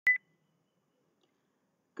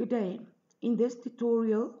Good day. In this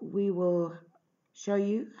tutorial, we will show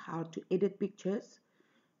you how to edit pictures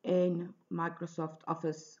in Microsoft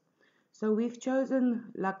Office. So we've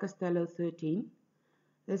chosen La Castello 13.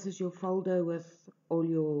 This is your folder with all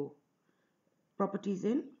your properties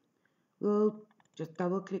in. We'll just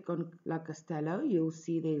double click on La Castello. You'll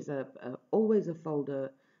see there's always a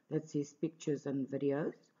folder that says pictures and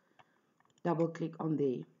videos. Double click on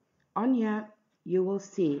there. On here, you will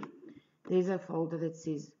see there's a folder that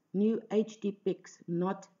says new HD pics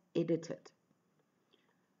not edited.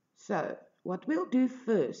 So what we'll do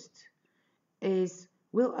first is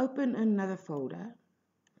we'll open another folder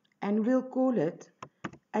and we'll call it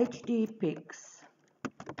HD pics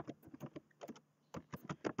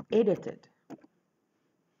edited.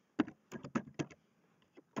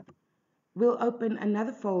 We'll open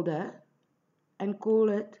another folder and call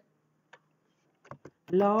it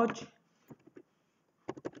large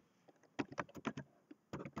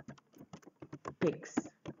pics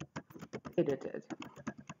edited.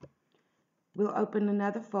 We'll open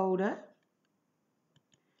another folder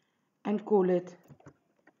and call it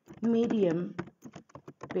medium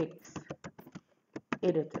pics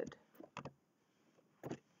edited.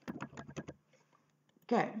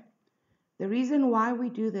 Okay, the reason why we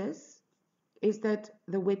do this is that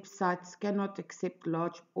the websites cannot accept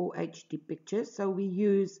large or HD pictures, so we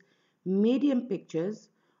use medium pictures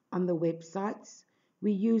on the websites.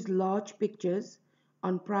 We use large pictures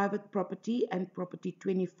on private property and Property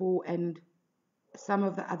 24 and some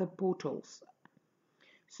of the other portals.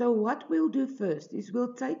 So what we'll do first is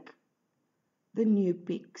we'll take the new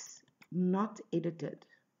pics, not edited.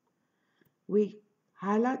 We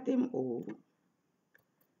highlight them all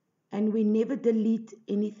and we never delete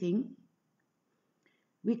anything.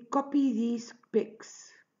 We copy these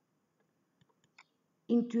pics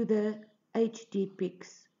into the HD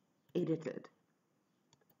pics edited.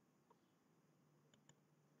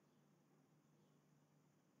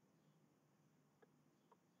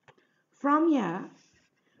 From here,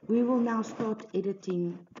 we will now start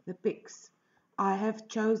editing the pics. I have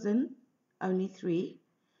chosen only 3.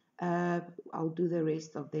 I'll do the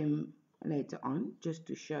rest of them later on just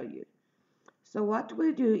to show you. So what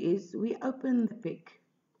we do is we open the pic.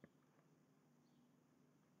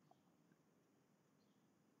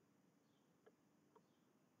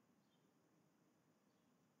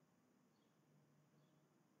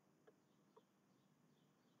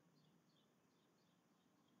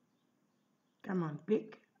 Come on,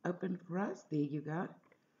 pic, open for us. There you go.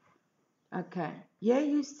 Okay, here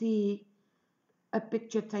you see a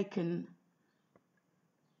picture taken,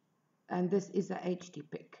 and this is a HD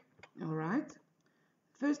pic. All right.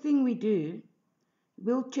 First thing we do,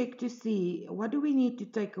 we'll check to see what do we need to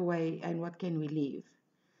take away and what can we leave.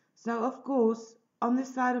 So of course, on the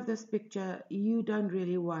side of this picture, you don't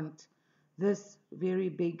really want this very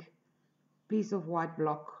big piece of white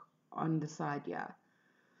block on the side here.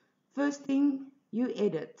 First thing, you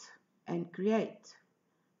edit and create.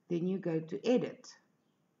 Then you go to edit.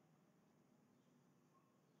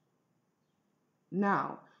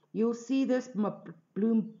 Now, you'll see this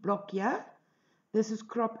blue block here. This is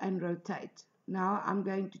crop and rotate. Now, I'm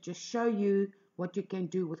going to just show you what you can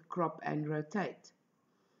do with crop and rotate.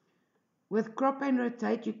 With crop and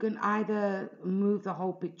rotate, you can either move the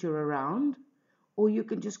whole picture around, or you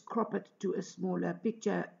can just crop it to a smaller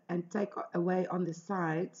picture and take away on the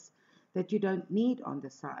sides that you don't need on the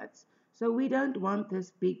sides. So we don't want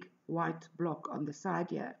this big white block on the side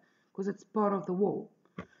here because it's part of the wall.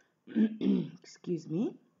 Excuse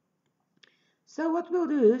me. So what we'll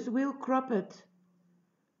do is we'll crop it.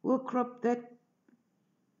 We'll crop that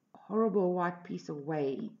horrible white piece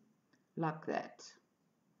away like that.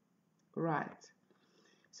 Right.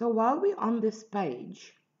 So while we're on this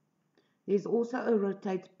page, there's also a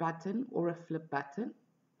rotate button or a flip button.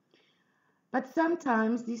 But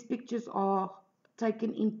sometimes these pictures are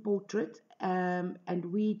taken in portrait and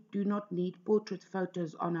we do not need portrait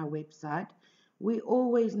photos on our website. We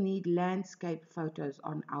always need landscape photos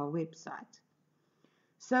on our website.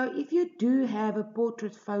 So if you do have a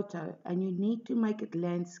portrait photo and you need to make it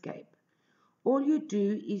landscape, all you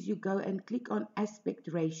do is you go and click on aspect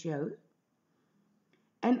ratio.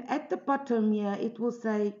 And at the bottom here, it will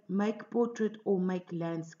say make portrait or make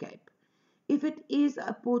landscape. If it is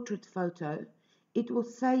a portrait photo, it will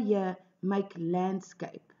say here, make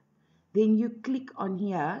landscape. Then you click on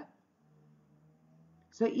here.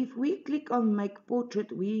 So if we click on make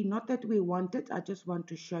portrait, not that we want it, I just want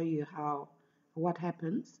to show you what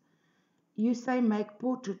happens. You say make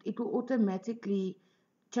portrait, it will automatically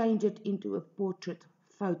change it into a portrait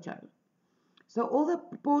photo. So all the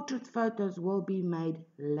portrait photos will be made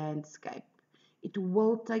landscape. it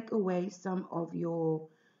will take away some of the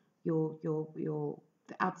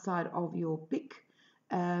outside of your pic,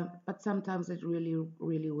 but sometimes it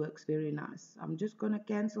really works very nice. I'm just going to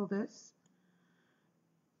cancel this.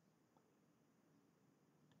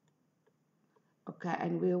 Okay,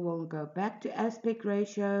 and we will go back to aspect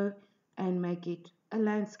ratio and make it a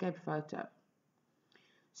landscape photo.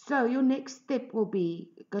 So your next step will be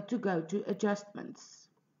go to adjustments.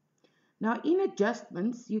 Now in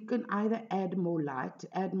adjustments, you can either add more light,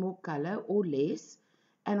 add more color or less,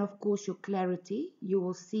 and of course your clarity. You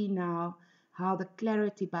will see now how the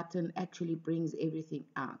clarity button actually brings everything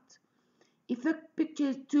out. If the picture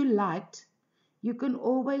is too light, you can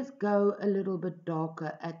always go a little bit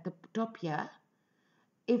darker at the top here.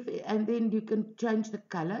 And then you can change the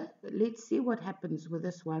color. Let's see what happens with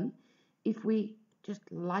this one. If we just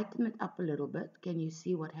lighten it up a little bit, can you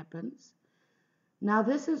see what happens? Now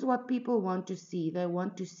this is what people want to see. They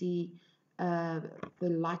want to see the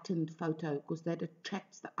lightened photo because that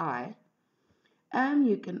attracts the eye.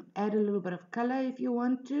 You can add a little bit of color if you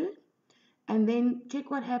want to. And then check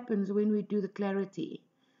what happens when we do the clarity.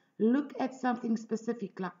 Look at something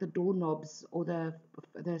specific like the doorknobs or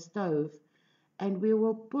the stove. And we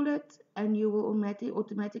will pull it and you will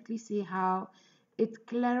automatically see how it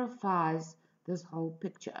clarifies this whole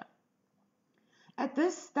picture. At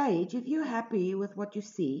this stage, if you're happy with what you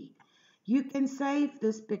see, you can save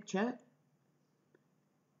this picture.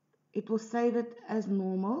 It will save it as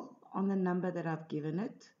normal on the number that I've given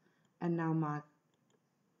it. And now my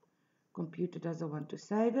computer doesn't want to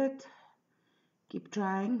save it. Keep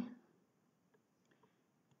trying.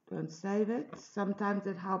 Don't save it. Sometimes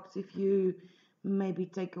it helps if you maybe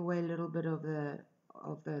take away a little bit of the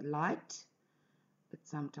light. It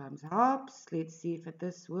sometimes helps. Let's see if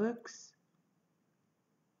this works.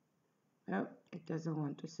 No, it doesn't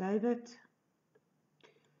want to save it.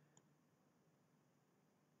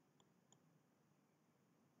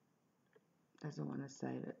 Doesn't want to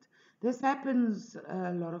save it. This happens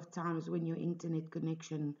a lot of times when your internet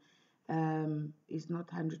connection is not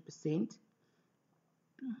 100%.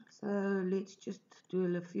 So let's just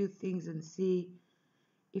do a few things and see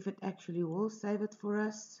if it actually will save it for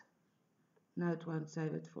us. No, it won't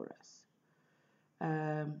save it for us.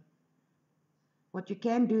 What you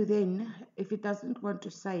can do then, if it doesn't want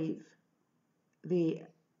to save there,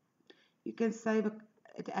 you can save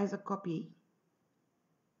it as a copy.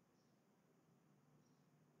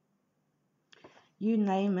 You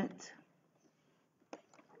name it.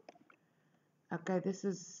 Okay, this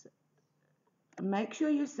is, make sure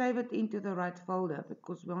you save it into the right folder,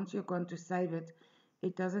 because once you're going to save it,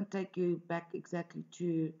 it doesn't take you back exactly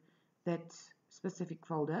to that specific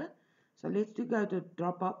folder. So let's go to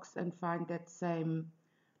Dropbox and find that same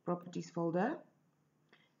properties folder,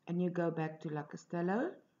 and you go back to La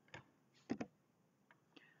Castello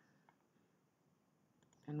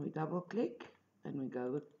and we double click and we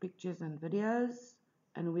go with pictures and videos,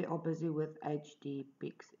 and we are busy with HD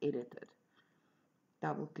Pics edited.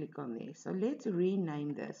 Double click on there. So let's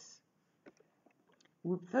rename this.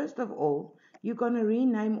 First of all, you're going to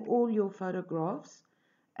rename all your photographs.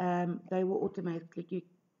 They will automatically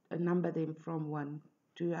number them from 1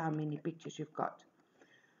 to how many pictures you've got.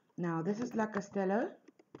 Now this is La Castello.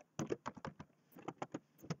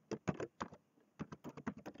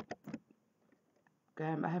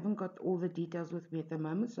 Okay, I haven't got all the details with me at the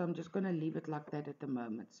moment, so I'm just going to leave it like that at the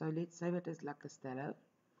moment. So let's save it as La Castello.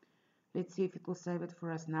 Let's see if it will save it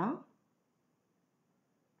for us now.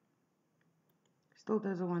 Still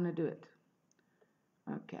doesn't want to do it.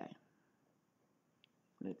 Okay.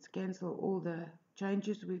 Let's cancel all the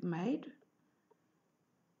changes we've made.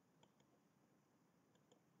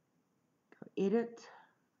 Go edit.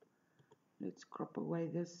 Let's crop away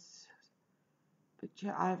this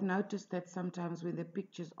picture. I've noticed that sometimes when the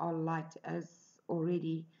pictures are light as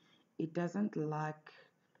already, it doesn't like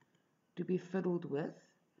to be fiddled with.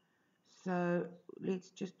 So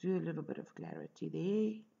let's just do a little bit of clarity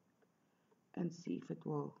there and see if it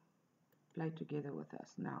will play together with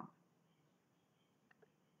us now.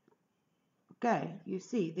 Okay, you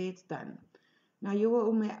see, there it's done. Now you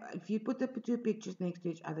will, if you put the two pictures next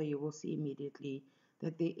to each other, you will see immediately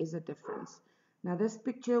that there is a difference. Now this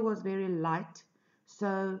picture was very light,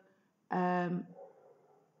 so if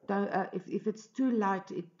it's too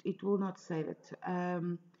light, it will not save it.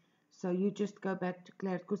 So you just go back to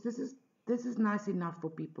clarity, because this is nice enough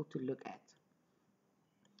for people to look at.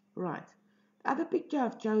 Right. The other picture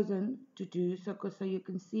I've chosen to do, so you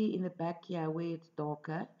can see in the back here where it's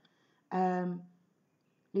darker.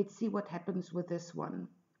 Let's see what happens with this one.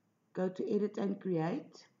 Go to edit and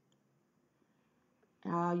create.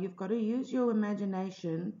 You've got to use your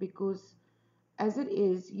imagination, because as it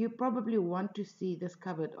is, you probably want to see this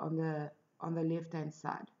covered on the left hand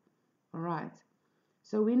side. All right,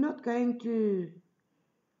 so we're not going to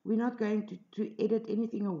edit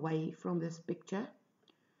anything away from this picture.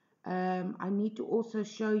 I need to also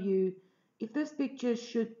show you if this picture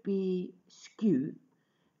should be skew.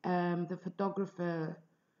 The photographer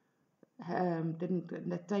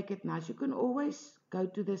didn't take it nice. You can always go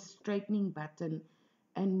to the straightening button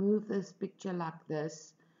and move this picture like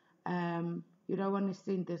this. You don't want to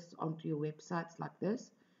send this onto your websites like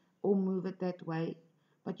this, or move it that way,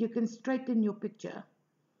 but you can straighten your picture.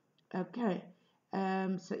 Okay,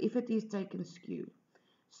 so if it is taken skew,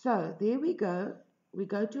 so there we go. We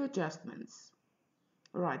go to adjustments.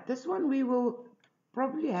 All right, this one we will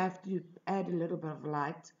probably have to add a little bit of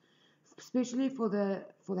light, especially for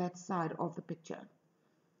that side of the picture.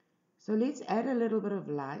 So let's add a little bit of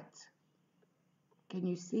light. Can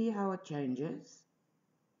you see how it changes?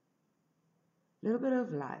 A little bit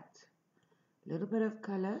of light, a little bit of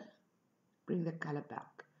color, bring the color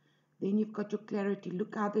back. Then you've got your clarity.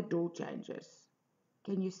 Look how the door changes.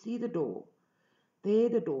 Can you see the door? There,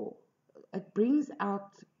 the door. It brings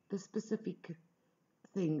out the specific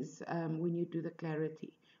things when you do the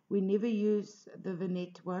clarity. We never use the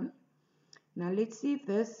vignette one. Now let's see if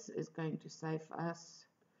this is going to save us.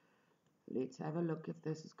 Let's have a look if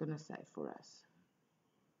this is going to save for us.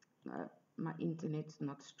 No, my internet's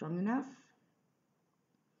not strong enough.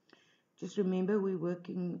 Just remember we're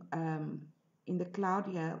working in the cloud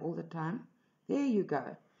here all the time. There you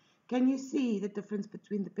go. Can you see the difference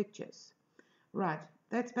between the pictures? Right,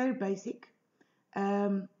 that's very basic.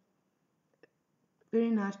 Very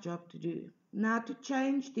nice job to do. Now to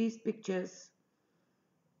change these pictures.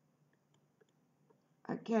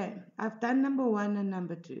 Okay, I've done number 1 and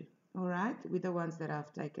number 2. All right, with the ones that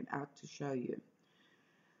I've taken out to show you.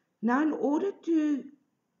 Now in order to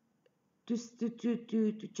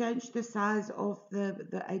change the size of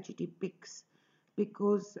the HUD pics,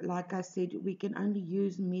 because like I said, we can only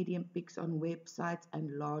use medium pics on websites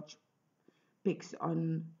and large pics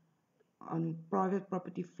on private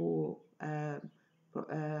property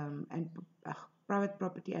private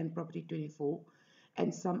property and Property 24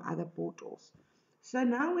 and some other portals. So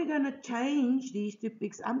now we're going to change these 2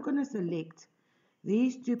 pics. I'm going to select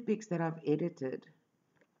these 2 pics that I've edited.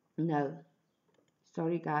 No,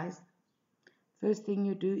 sorry guys. First thing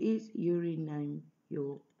you do is you rename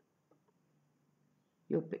your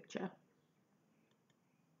picture.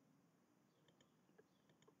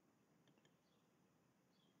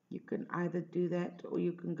 You can either do that or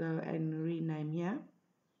you can go and rename here.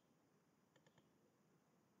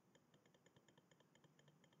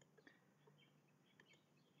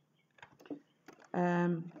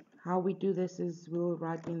 How we do this is we'll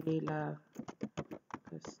write in Vela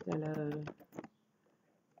Costello,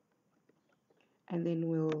 and then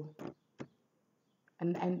we'll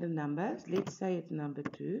and the numbers. Let's say it's number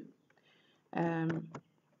 2.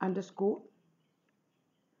 Underscore.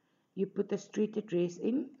 You put the street address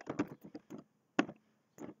in.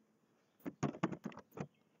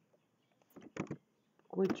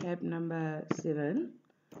 Which have number 7.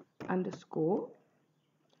 Underscore.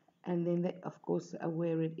 And then of course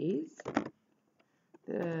where it is.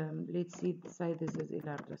 Let's see, say this is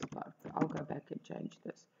Elardaspark. I'll go back and change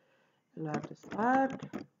this.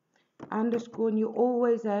 Elardaspark. Underscore, and you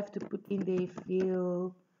always have to put in there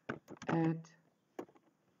feel at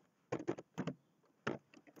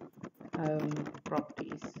home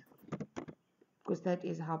properties, because that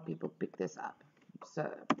is how people pick this up. So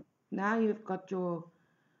now you've got your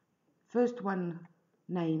first one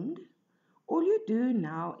named. All you do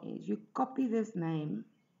now is you copy this name.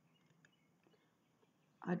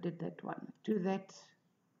 I did that one to that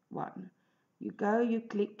one. You go, you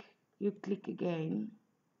click again,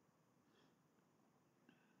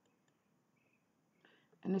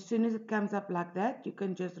 and as soon as it comes up like that, you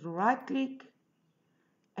can just right click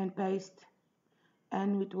and paste,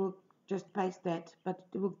 and it will just paste that, but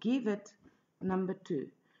it will give it number 2,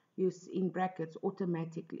 use in brackets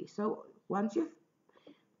automatically. So once you've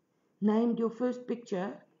named your first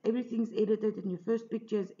picture, everything's edited and your first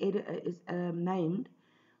picture is named.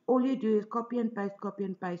 All you do is copy and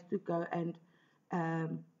paste to go and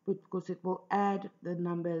because it will add the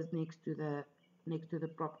numbers next to the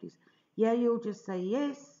properties. Here you'll just say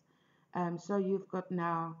yes. So you've got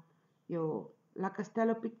now your La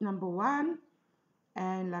Costello pick number 1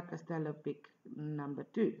 and La Costello pick number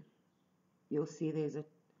 2. You'll see there's a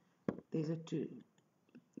 2.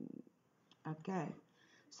 Okay,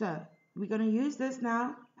 so we're going to use this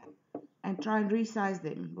now and try and resize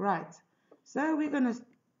them. Right, so we're going to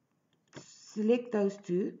select those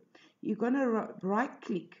 2. You're going to right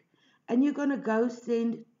click and you're going to go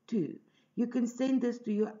send to. You can send this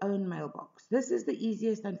to your own mailbox. This is the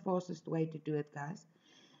easiest and fastest way to do it, guys.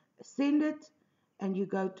 Send it and you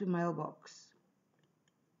go to mailbox.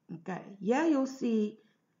 Okay, here you'll see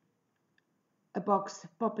a box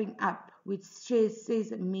popping up which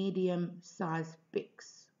says medium size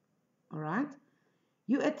pics. All right,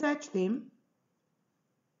 you attach them.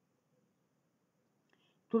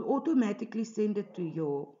 It will automatically send it to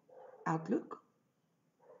your Outlook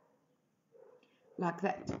like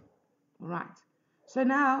that. All right, so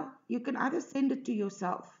now you can either send it to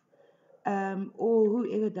yourself or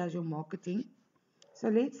whoever does your marketing. So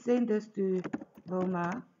let's send this to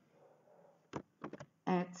Wilma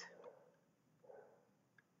at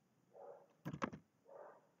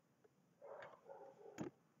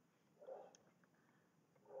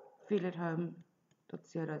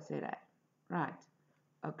feelathome.co.za. Right.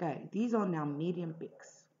 Okay, these are now medium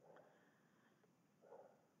pics.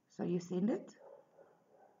 So you send it.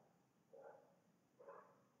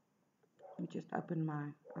 Let me just open my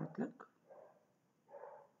Outlook.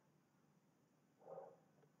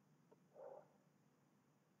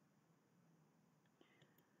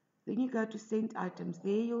 Then you go to send items.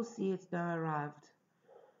 There you'll see it's now arrived.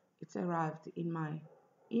 It's arrived in my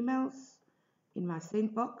emails, in my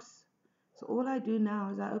sent box. So all I do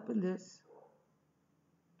now is I open this.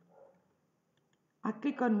 I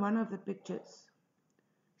click on one of the pictures.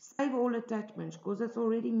 Save all attachments because it's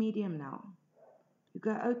already medium now. You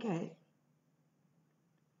go OK.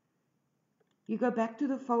 You go back to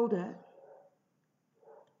the folder.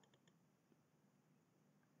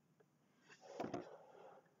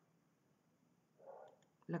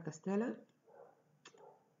 La Castello.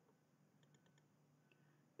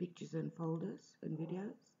 Pictures and folders and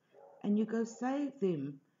videos. And you go save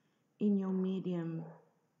them in your medium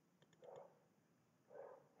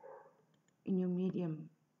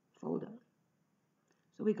folder.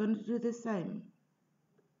 So we're going to do the same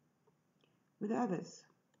with others.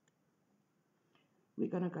 We're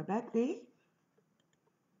going to go back there.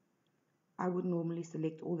 I would normally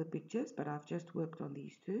select all the pictures, but I've just worked on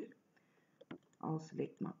these two. I'll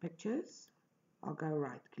select my pictures. I'll go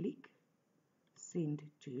right click, send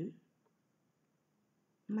to,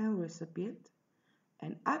 mail recipient,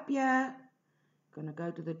 and up here, going to go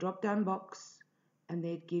to the drop down box, and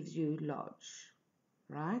there it gives you large,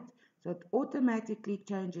 right? So it automatically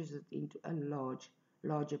changes it into a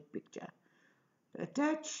larger picture.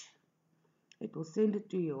 Attach, it will send it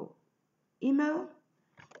to your email.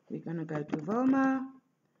 We're going to go to Wilma,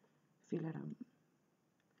 fill it in.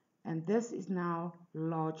 And this is now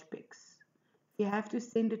large pics. If you have to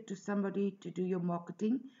send it to somebody to do your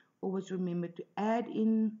marketing, always remember to add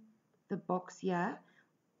in the box here,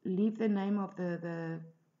 leave the name of the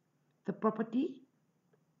property.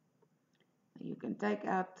 You can take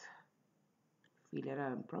out fill your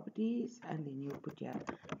own properties, and then you put your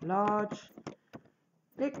large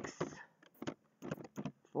pics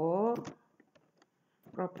for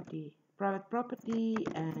property, private property,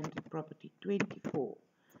 and property 24.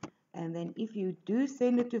 And then if you do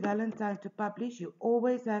send it to Valentine to publish, you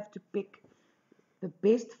always have to pick the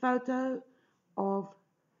best photo of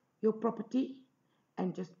your property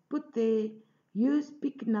and just put there, use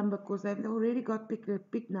pick number, because they've already got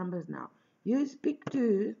pick numbers now. Use pick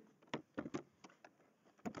 2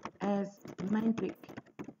 as main pick.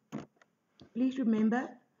 Please remember,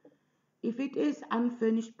 if it is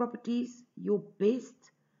unfurnished properties, your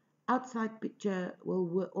best outside picture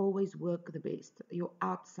will always work the best. Your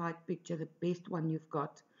outside picture, the best one you've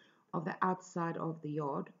got of the outside of the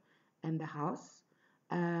yard and the house.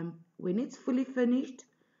 When it's fully finished,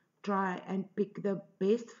 try and pick the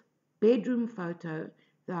best bedroom photo,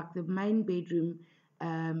 like the main bedroom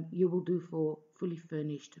you will do for fully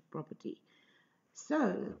furnished property.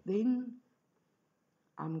 So then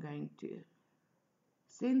I'm going to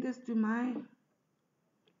send this to my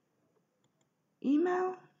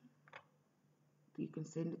email. You can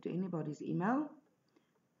send it to anybody's email.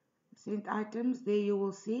 Send items. There you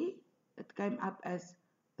will see it came up as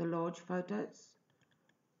the large photos.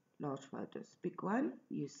 Large photos. Pick one.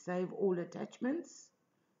 You save all attachments.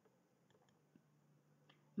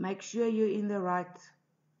 Make sure you're in the right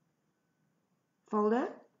folder.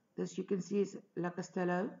 This you can see is La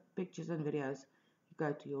Castello pictures and videos. You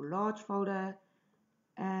go to your large folder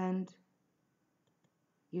and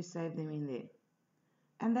you save them in there.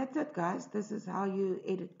 And that's it, guys. This is how you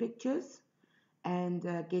edit pictures and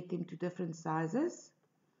get them to different sizes.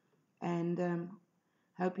 And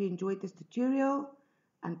hope you enjoyed this tutorial.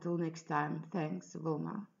 Until next time, thanks,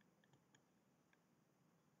 Wilma.